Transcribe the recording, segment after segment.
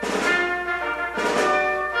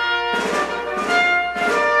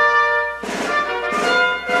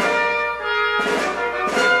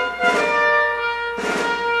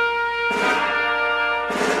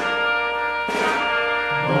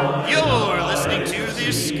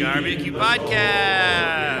Barbecue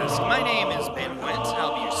Podcast. My name is Ben Wentz.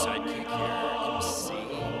 I'll be your sidekick, your MC,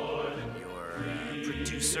 your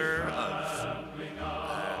producer of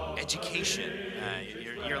education.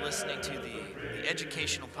 You're listening to the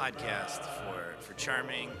educational podcast for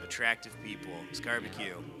charming, attractive people,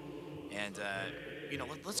 Barbecue. And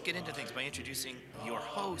let's get into things by introducing your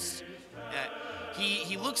host.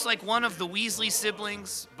 He looks like one of the Weasley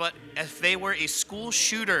siblings, but if they were a school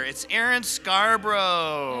shooter, it's Aaron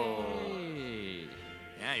Scarborough. Hey.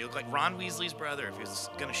 Yeah, you look like Ron Weasley's brother if he was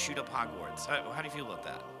gonna shoot up Hogwarts. How do you feel about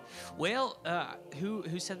that? Well,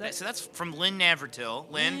 who said that? So that's from Lynn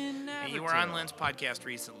Navertil. Lynn you were on Navertil. Lynn's podcast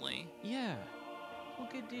recently. Yeah. Well,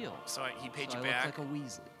 good deal. So he paid So you I back. look like a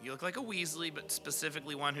Weasley. You look like a Weasley, but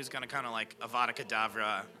specifically one who's gonna kind of like Avada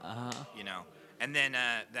Kedavra, you know. And then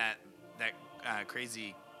that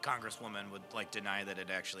crazy congresswoman would like deny that it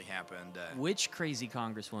actually happened. Which crazy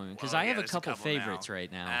congresswoman? Because well, I have there's a couple favorites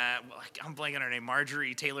right now. I'm blanking on her name,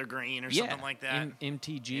 Marjorie Taylor Greene or yeah. something like that.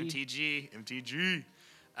 MTG. MTG.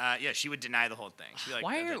 Yeah, she would deny the whole thing. She'd be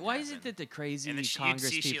like, Why is it that the crazy And then you'd Congress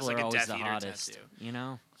see she has, people like, are a always Death the Eater hottest? tattoo. You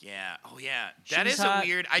know? Yeah. Oh yeah. She's That is hot. a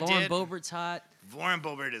weird. Lauren Boebert's hot. Lauren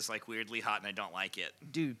Boebert is like weirdly hot, and I don't like it.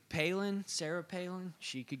 Dude, Palin, Sarah Palin,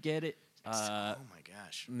 she could get it. Oh my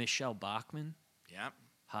gosh. Michelle Bachmann, Yep.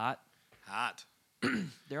 hot. Hot.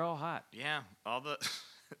 They're all hot. Yeah. All the.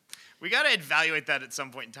 We got to evaluate that at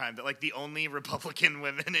some point in time. That like the only Republican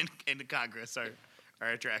women in Congress are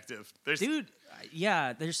attractive. Dude,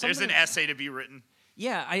 yeah, there's something. an essay to be written.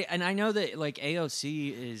 Yeah, I know that like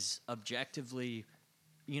AOC is objectively,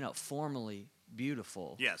 formally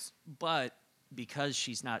beautiful. Yes. But because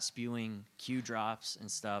she's not spewing Q drops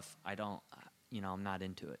and stuff, I don't, I'm not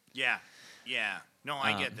into it. Yeah. Yeah. No,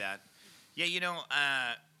 I get that. Yeah,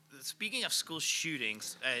 speaking of school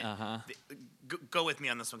shootings, go with me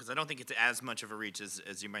on this one because I don't think it's as much of a reach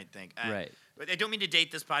as you might think. Right. But I don't mean to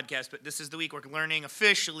date this podcast, but this is the week we're learning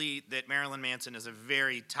officially that Marilyn Manson is a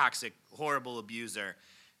very toxic, horrible abuser.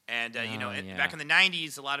 And, back in the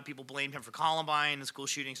 90s, a lot of people blamed him for Columbine and school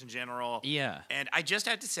shootings in general. Yeah. And I just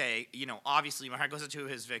have to say, obviously my heart goes out to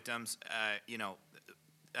his victims,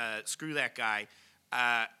 screw that guy.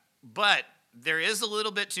 But there is a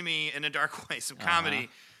little bit to me in a dark way, some comedy.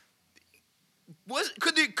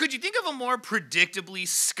 Could you think of a more predictably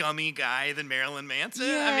scummy guy than Marilyn Manson?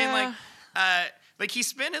 Yeah. I mean, he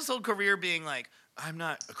spent his whole career being like, I'm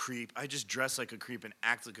not a creep. I just dress like a creep and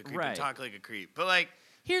act like a creep and talk like a creep. But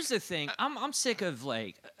here's the thing. I'm sick of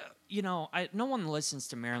no one listens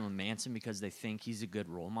to Marilyn Manson because they think he's a good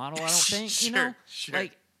role model. I don't think. Sure.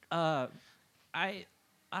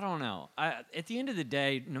 I don't know. At the end of the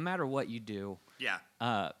day, no matter what you do,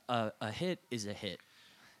 a hit is a hit.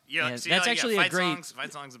 Yeah, that's actually a great.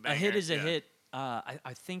 Fight Song's a banger. A hit is a hit.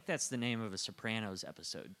 I think that's the name of a Sopranos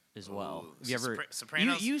episode as well. Ooh, have you ever?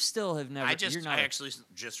 Sopranos? You still have never. I actually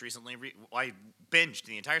just recently I binged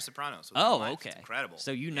the entire Sopranos. Okay. It's incredible.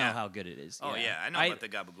 So you know how good it is. Oh yeah, I know about the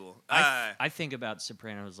gabagool. I think about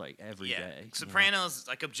Sopranos every day. Sopranos is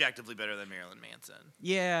objectively better than Marilyn Manson.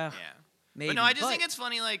 Yeah. Yeah. Maybe, but no, I just think it's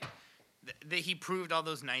funny that he proved all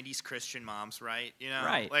those 90s Christian moms right,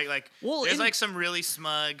 Right. There's some really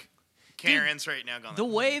smug Karens right now going the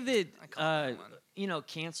way that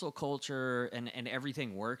cancel culture and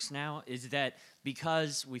everything works now is that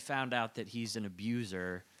because we found out that he's an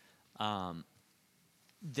abuser,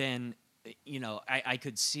 then I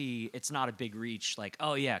could see it's not a big reach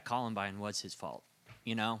oh yeah, Columbine was his fault.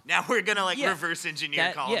 Now we're gonna reverse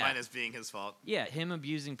engineer Columbine as being his fault. Yeah, him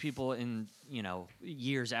abusing people in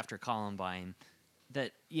years after Columbine.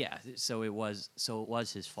 So it was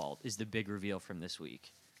his fault. Is the big reveal from this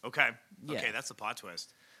week. Okay. Yeah. Okay, that's the plot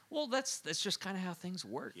twist. Well, that's just kind of how things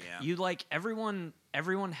work. Yeah. You everyone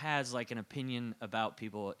has an opinion about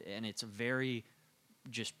people, and it's very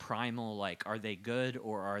just primal. Are they good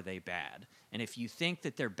or are they bad? And if you think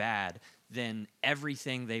that they're bad, then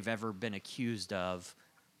everything they've ever been accused of,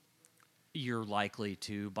 you're likely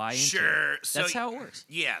to buy into. Sure. That's how it works.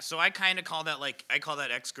 Yeah. So I kind of call that I call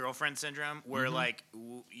that ex-girlfriend syndrome, where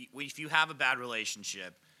if you have a bad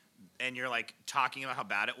relationship and you're talking about how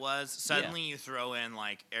bad it was, suddenly you throw in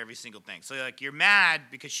every single thing. So you're mad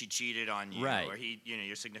because she cheated on you, right? Or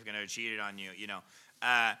your significant other cheated on you.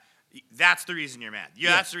 That's the reason you're mad.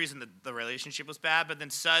 That's the reason that the relationship was bad. But then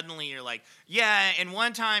suddenly you're and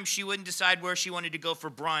one time she wouldn't decide where she wanted to go for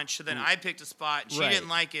brunch. So then I picked a spot and she didn't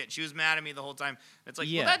like it. She was mad at me the whole time. It's well,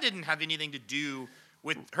 that didn't have anything to do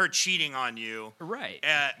with her cheating on you. Right.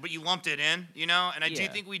 But you lumped it in, And I do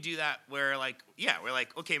think we do that where we're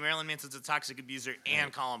okay, Marilyn Manson's a toxic abuser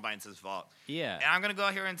and Columbine's his fault. Yeah. And I'm going to go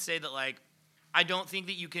out here and say that I don't think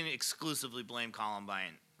that you can exclusively blame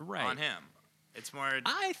Columbine Right. on him. It's more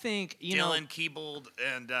I think Dylan Keebold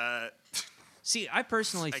and See, I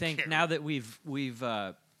personally I think can't now that we've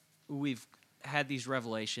had these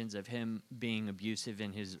revelations of him being abusive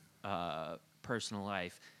in his personal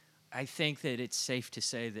life, I think that it's safe to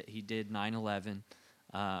say that he did 9/11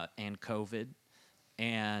 and COVID,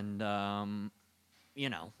 and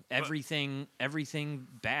everything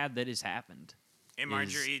bad that has happened. and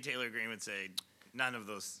Marjorie Taylor Greene would say none of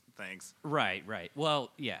those things. Right.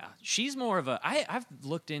 Well, yeah, she's more of a. I've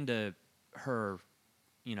looked into her,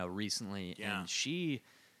 recently, Yeah. and she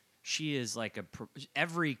is like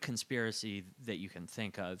every conspiracy that you can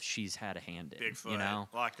think of. She's had a hand in.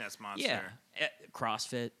 Bigfoot, Loch Ness monster, Yeah,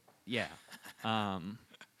 CrossFit. Yeah.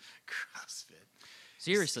 CrossFit.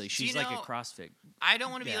 Seriously, she's you like a know- CrossFit. I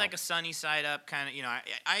don't want to be Yeah. like a sunny side up kind of.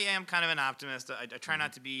 I am kind of an optimist. I try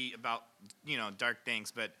not to be about dark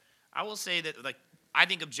things, but I will say that I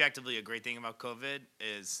think objectively a great thing about COVID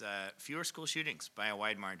is fewer school shootings by a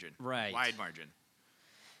wide margin. Right. Wide margin.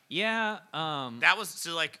 Yeah. That was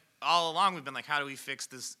so all along we've been like, how do we fix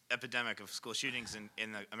this epidemic of school shootings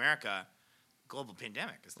in America? Global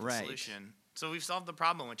pandemic is the Right. solution. So we've solved the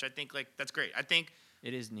problem, which I think that's great. I think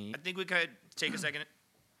It is neat. we could take a second,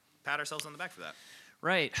 pat ourselves on the back for that.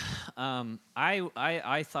 Right.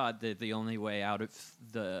 I thought that the only way out of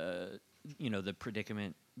the the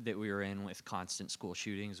predicament that we were in with constant school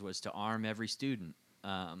shootings was to arm every student.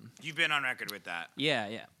 You've been on record with that.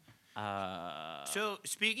 Yeah. So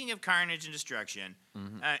speaking of carnage and destruction,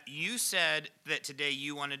 you said that today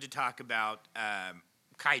you wanted to talk about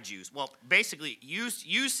kaijus. Well, basically, you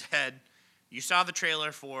said you saw the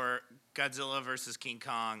trailer for Godzilla versus King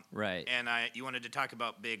Kong, Right. And you wanted to talk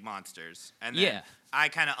about big monsters, and then Yeah. I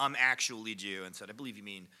kind of actually'd you and said, I believe you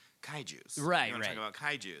mean kaijus. Right, You want to right. talk about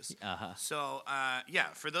kaijus. Uh-huh. So,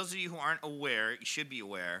 for those of you who aren't aware, you should be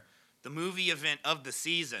aware, the movie event of the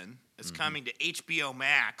season is coming to HBO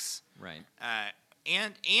Max. Right.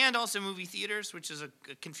 And also movie theaters, which is a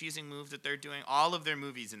confusing move that they're doing. All of their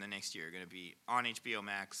movies in the next year are going to be on HBO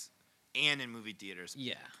Max and in movie theaters.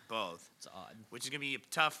 Yeah. Both. It's odd. Which is going to be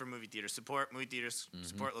tough for movie theaters. Support movie theaters.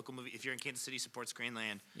 Support local movie. If you're in Kansas City, support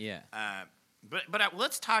Screenland. Yeah. But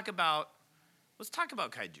let's talk about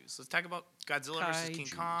kaijus. Let's talk about Godzilla versus King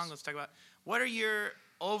Kaijus. Kong. Let's talk about what are your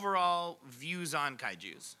overall views on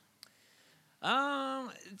kaijus?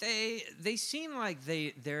 They seem like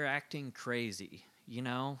they're acting crazy.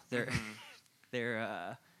 They're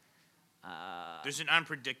they're There's an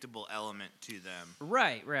unpredictable element to them.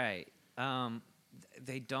 right.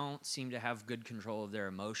 They don't seem to have good control of their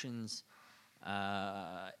emotions.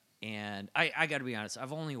 And I got to be honest,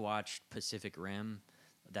 I've only watched Pacific Rim.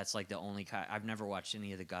 That's like the only I've never watched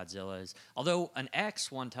any of the Godzillas. Although an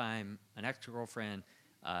ex-girlfriend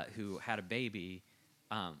who had a baby,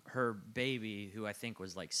 her baby, who I think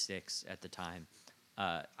was like 6 at the time,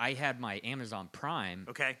 I had my Amazon Prime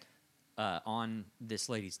Okay. on this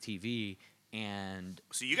lady's TV, and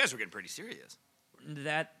So you guys were getting pretty serious.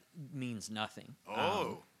 that means nothing.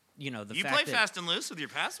 Oh. The You fact play that, fast and loose with your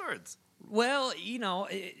passwords. Well,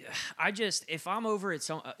 if I'm over at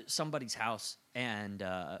somebody's house and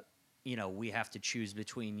we have to choose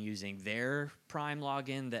between using their Prime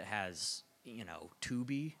login that has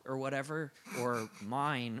Tubi or whatever, or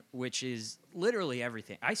mine, which is literally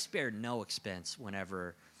everything. I spare no expense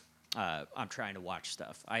whenever I'm trying to watch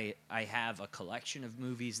stuff. I have a collection of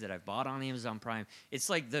movies that I've bought on Amazon Prime. It's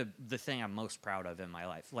like the thing I'm most proud of in my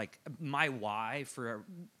life. Like my why for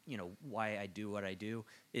why I do what I do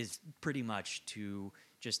is pretty much to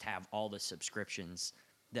just have all the subscriptions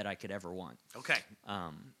that I could ever want. Okay.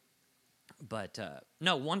 But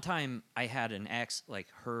no, one time I had an ex, like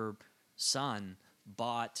her son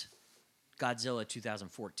bought Godzilla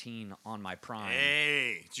 2014 on my Prime.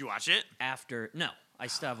 Hey, did you watch it? No, I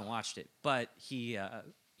still haven't watched it, but he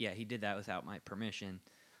did that without my permission,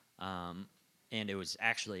 and it was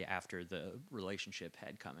actually after the relationship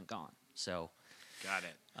had come and gone. So, Got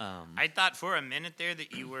it. I thought for a minute there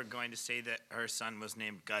that you were going to say that her son was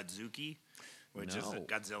named Godzuki, which is No.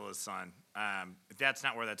 Godzilla's son. That's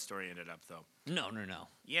not where that story ended up, though. no.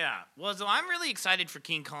 Yeah. Well, so I'm really excited for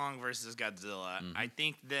King Kong versus Godzilla. I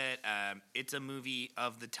think that it's a movie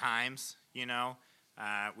of the times.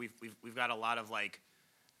 We've got a lot of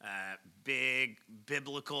big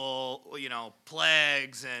biblical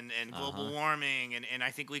plagues and global warming, and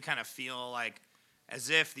I think we kind of feel like as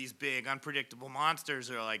if these big unpredictable monsters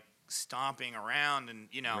are like stomping around, and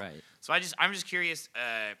Right. So I'm just curious,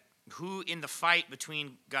 who in the fight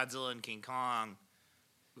between Godzilla and King Kong,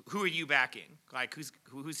 who are you backing? Like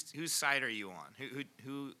whose side are you on?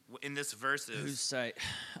 Who in this versus? Whose side?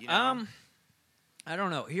 You know? I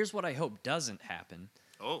don't know. Here's what I hope doesn't happen.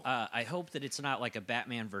 Oh. I hope that it's not like a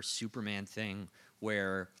Batman versus Superman thing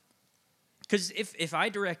where, because if I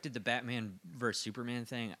directed the Batman versus Superman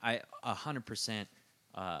thing, 100%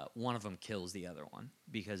 one of them kills the other one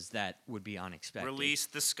because that would be unexpected. Release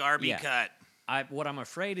the Scarby Yeah. cut. What I'm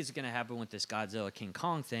afraid is going to happen with this Godzilla King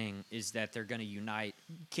Kong thing is that they're going to unite.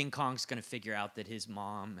 King Kong's going to figure out that his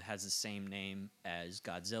mom has the same name as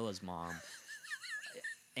Godzilla's mom.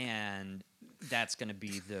 And that's going to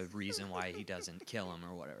be the reason why he doesn't kill him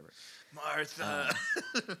or whatever. Martha.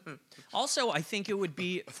 Also, I think it would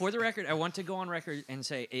be, for the record, I want to go on record and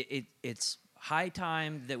say it's high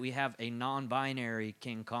time that we have a non-binary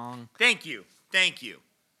King Kong. Thank you.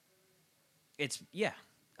 It's,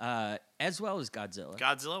 as well as Godzilla.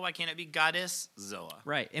 Godzilla, why can't it be Goddess Zoa?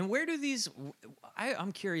 Right. And where do these,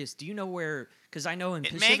 I'm curious, do you know where, because I know in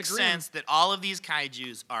It Pacific makes Rim, sense that all of these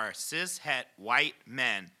kaijus are cis-het white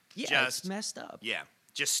men. yeah, it's messed up. Yeah,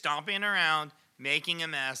 just stomping around, making a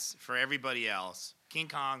mess for everybody else. King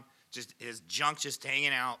Kong, just his junk just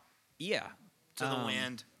hanging out Yeah. to the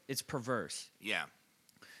wind. It's perverse. Yeah.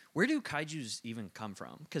 Where do kaijus even come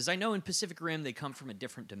from? Because I know in Pacific Rim they come from a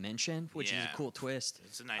different dimension, which is Yeah. a cool twist.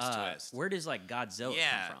 It's a nice twist. Where does like Godzilla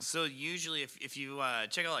come from? So usually if you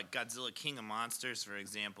check out like Godzilla King of Monsters, for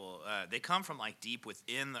example, they come from like deep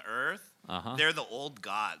within the earth. Uh-huh. They're the old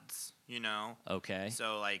gods, you know? Okay.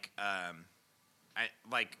 So like I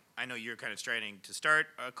know you're kind of starting to start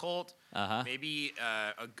a cult. Uh-huh. Maybe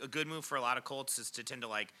a good move for a lot of cults is to tend to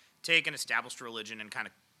like take an established religion and kind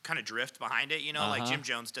of drift behind it, you know, like Uh-huh. Jim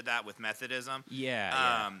Jones did that with Methodism.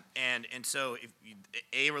 Yeah. And so if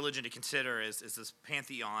a religion to consider is this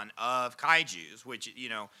pantheon of kaijus, which you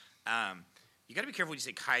know, you got to be careful when you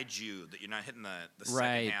say kaiju that you're not hitting the second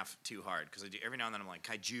Right. half too hard because every now and then I'm like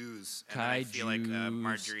kaijus, and then I feel like Kaijus.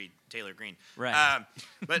 Marjorie Taylor Greene. Right.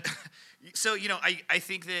 But so you know, I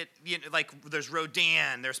think that like there's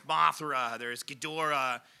Rodan, there's Mothra, there's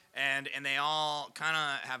Ghidorah. And they all kind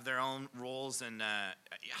of have their own roles, and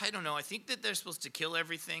I don't know. I think that they're supposed to kill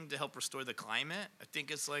everything to help restore the climate. I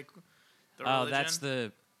think it's like the religion. Oh, that's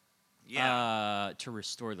the to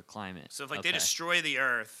restore the climate. So if like Okay. they destroy the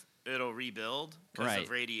Earth, it'll rebuild because Right. of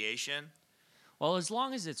radiation. Well, as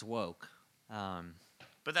long as it's woke.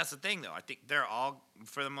 But that's the thing, though. I think they're all,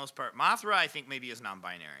 for the most part, Mothra. I think maybe is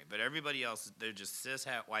non-binary, but everybody else, they're just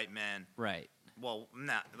cis-het white men. Right. Well,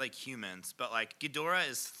 not like humans, but like Ghidorah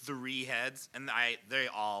is 3 heads, and they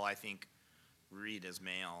all I think read as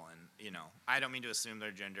male, and you know I don't mean to assume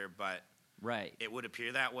their gender, but Right. it would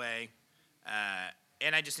appear that way.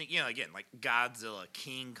 And I just think again like Godzilla,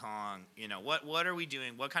 King Kong, what are we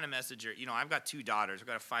doing? What kind of message are I've got 2 daughters. I've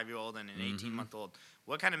got a 5-year-old and an 18-month-old.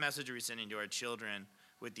 What kind of message are we sending to our children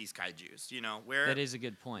with these kaijus? Where That is a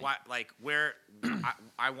good point. why where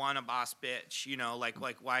I want a boss bitch. Like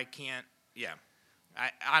why can't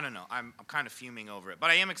I don't know. I'm kind of fuming over it, but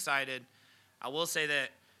I am excited. I will say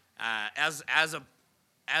that as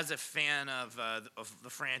a fan of the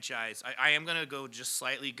franchise, I am gonna go just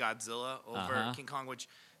slightly Godzilla over King Kong, which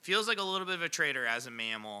feels like a little bit of a traitor as a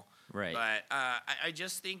mammal. Right. But I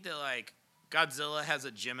just think that like Godzilla has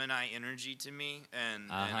a Gemini energy to me, and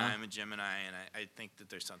I'm a Gemini, and I think that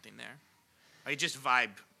there's something there. I just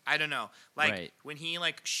vibe. I don't know. Like Right. when he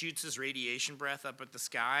like shoots his radiation breath up at the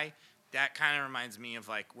sky. That kind of reminds me of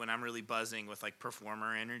like when I'm really buzzing with like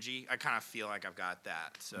performer energy. I kind of feel like I've got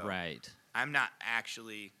that. So Right. I'm not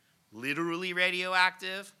actually literally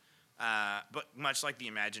radioactive, but much like the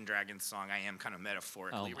Imagine Dragons song, I am kind of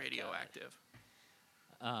metaphorically Oh my radioactive.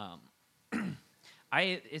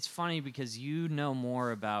 It's funny because you know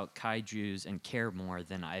more about kaijus and care more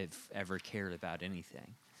than I've ever cared about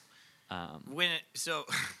anything.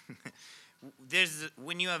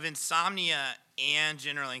 When you have insomnia and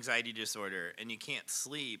general anxiety disorder and you can't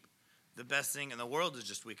sleep, the best thing in the world is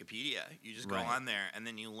just Wikipedia. You just go Right. on there and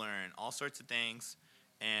then you learn all sorts of things,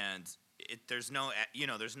 and there's no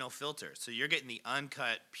filter. So you're getting the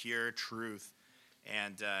uncut, pure truth.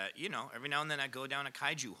 And every now and then I go down a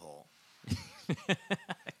kaiju hole.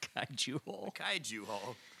 Kaiju hole. Kaiju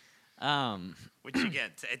hole. Which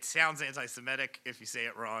again, it sounds anti-Semitic if you say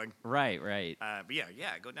it wrong. Right. But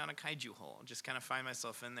I go down a kaiju hole. Just kind of find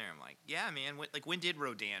myself in there. I'm like, yeah, man. When did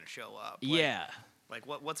Rodan show up? Yeah. Like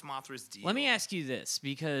what's Mothra's deal? Let me ask you this,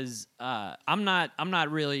 because I'm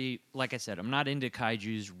not really, like I said, I'm not into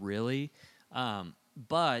kaijus really,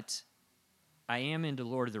 but I am into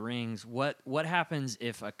Lord of the Rings. What happens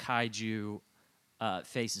if a kaiju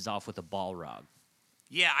faces off with a Balrog?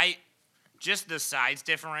 Yeah, just the size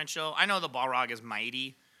differential. I know the Balrog is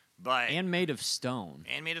mighty, but And made of stone.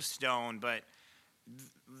 but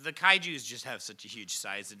the kaijus just have such a huge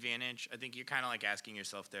size advantage. I think you're kind of like asking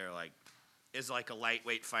yourself there, like, is like a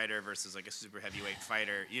lightweight fighter versus like a super heavyweight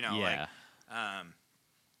fighter, Yeah.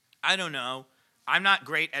 I don't know. I'm not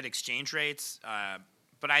great at exchange rates,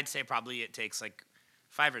 but I'd say probably it takes like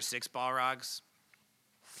 5 or 6 Balrogs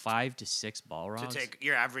 5 to 6 Balrogs. to take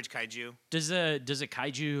your average kaiju. Does a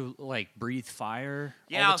kaiju like breathe fire?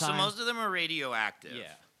 Yeah, all the so time? most of them are radioactive.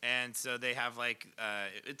 Yeah. And so they have like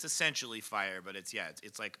it's essentially fire, but it's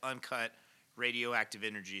like uncut radioactive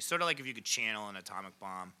energy, sort of like if you could channel an atomic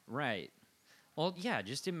bomb. Right. Well, yeah.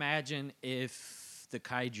 Just imagine if the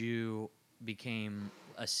kaiju became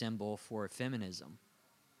a symbol for feminism.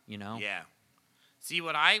 You know? Yeah. See,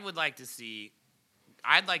 what I would like to see,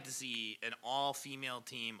 I'd like to see an all-female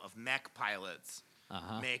team of mech pilots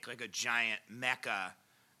make like a giant mecha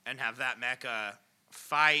and have that mecha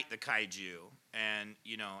fight the kaiju and,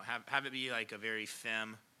 have it be like a very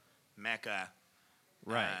femme mecha.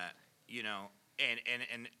 Right.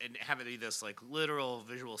 And have it be this like literal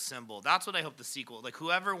visual symbol. That's what I hope the sequel, like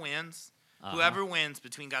whoever wins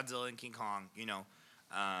between Godzilla and King Kong,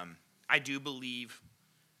 I do believe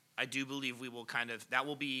we will that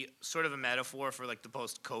will be sort of a metaphor for like the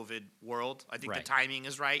post-COVID world. I think the timing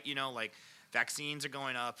is right, like vaccines are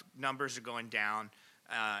going up, numbers are going down,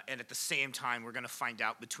 and at the same time we're going to find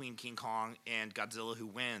out between King Kong and Godzilla who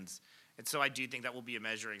wins. And so I do think that will be a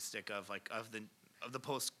measuring stick of the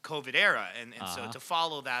post-COVID era, and so to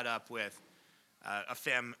follow that up with a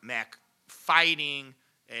femme mech fighting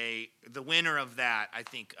the winner of that, I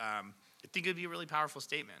think it would be a really powerful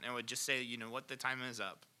statement. And it would just say, what, the time is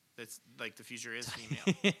up. It's like the future is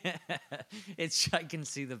female. I can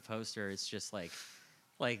see the poster. It's just like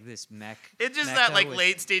this mech. It's just mecha that like with-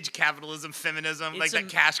 late stage capitalism, feminism, like that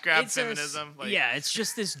cash grab feminism. Yeah, it's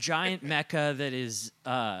just this giant mecha that is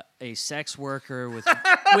a sex worker with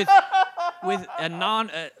a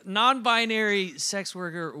non-binary sex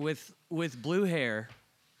worker with blue hair,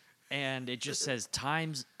 and it just says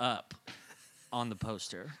 "Time's Up" on the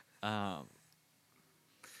poster.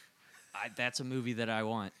 That's a movie that I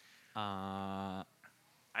want. I'd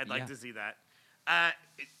like to see that.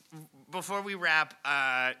 Before we wrap,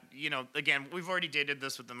 again, we've already dated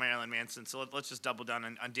this with the Marilyn Manson, so let's just double down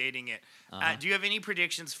on dating it. Do you have any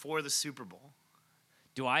predictions for the Super Bowl?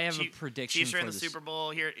 Do I have a prediction? Chiefs are in the Super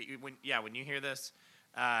Bowl here. When you hear this,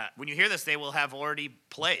 they will have already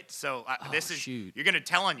played. So you're going to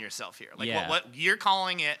tell on yourself here. Like what you're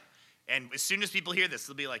calling it, and as soon as people hear this,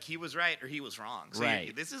 they'll be like, he was right or he was wrong. So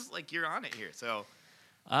right. This is like you're on it here. So,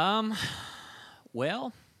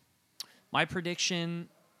 well, my prediction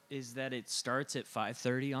is that it starts at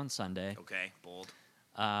 5:30 on Sunday. Okay, bold.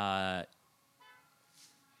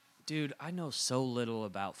 Dude, I know so little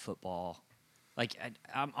about football. Like,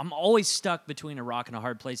 I'm always stuck between a rock and a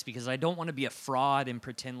hard place because I don't want to be a fraud and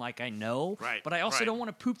pretend like I know. Right. But I also don't want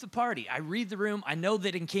to poop the party. I read the room. I know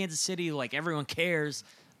that in Kansas City, like, everyone cares.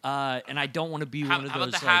 And I don't want to be one of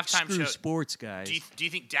those like, screw sports guys. Do you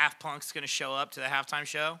think Daft Punk's going to show up to the halftime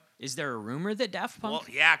show? Is there a rumor that Daft Punk? Well,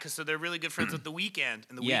 yeah, because they're really good friends with The Weeknd,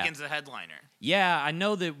 and The Weeknd's the headliner. Yeah, I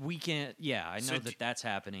know that Weeknd. Yeah, I know that's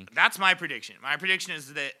happening. That's my prediction. My prediction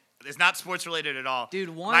is that it's not sports related at all.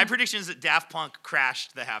 Dude, my prediction is that Daft Punk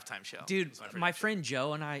crashed the halftime show. Dude, my friend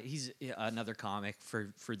Joe and I, he's another comic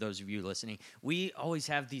for those of you listening. We always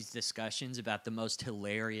have these discussions about the most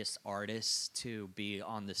hilarious artists to be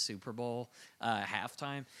on the Super Bowl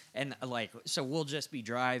halftime. And so we'll just be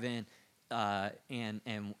driving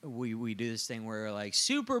and we do this thing where like,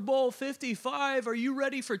 Super Bowl 55, are you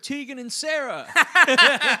ready for Tegan and Sarah?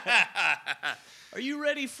 Are you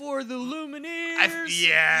ready for the Lumineers?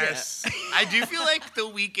 Yes. Yeah. I do feel like The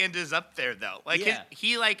Weeknd is up there, though. Like,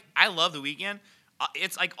 I love The Weeknd.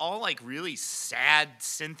 It's like all like really sad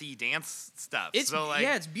synthy dance stuff. It's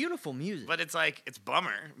beautiful music. But it's like it's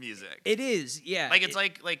bummer music. It is, yeah. Like it's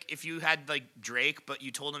like if you had like Drake, but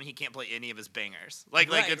you told him he can't play any of his bangers.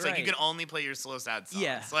 Like you can only play your slow sad songs.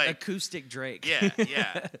 Yeah, like acoustic Drake.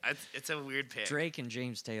 Yeah. It's a weird pick. Drake and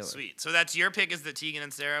James Taylor. Sweet. So that's your pick, is that Tegan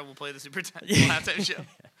and Sarah will play the Super Bowl halftime show.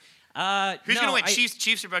 Who's gonna win?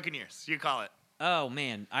 Chiefs or Buccaneers? You call it. Oh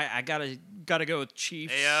man, I gotta go with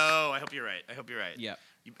Chiefs. Ayo, I hope you're right. Yeah.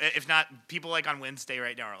 If not, people like on Wednesday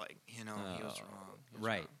right now are like, he was wrong.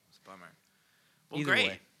 Right. It's a bummer. Well, Either great.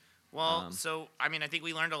 way. Well, so I mean, I think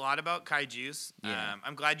we learned a lot about kaijus. Yeah.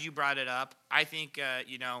 I'm glad you brought it up. I think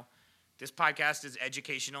this podcast is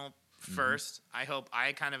educational first. I hope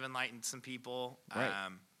I kind of enlightened some people. Right.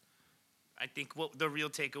 I think what the real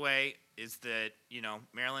takeaway is that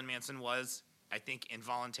Marilyn Manson was, I think,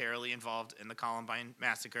 involuntarily involved in the Columbine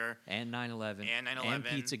massacre. And 9/11. And 9/11.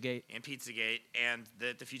 And Pizzagate. And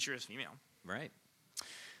that the future is female. Right.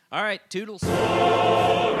 All right, toodles. Glory,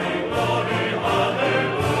 glory,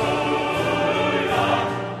 hallelujah.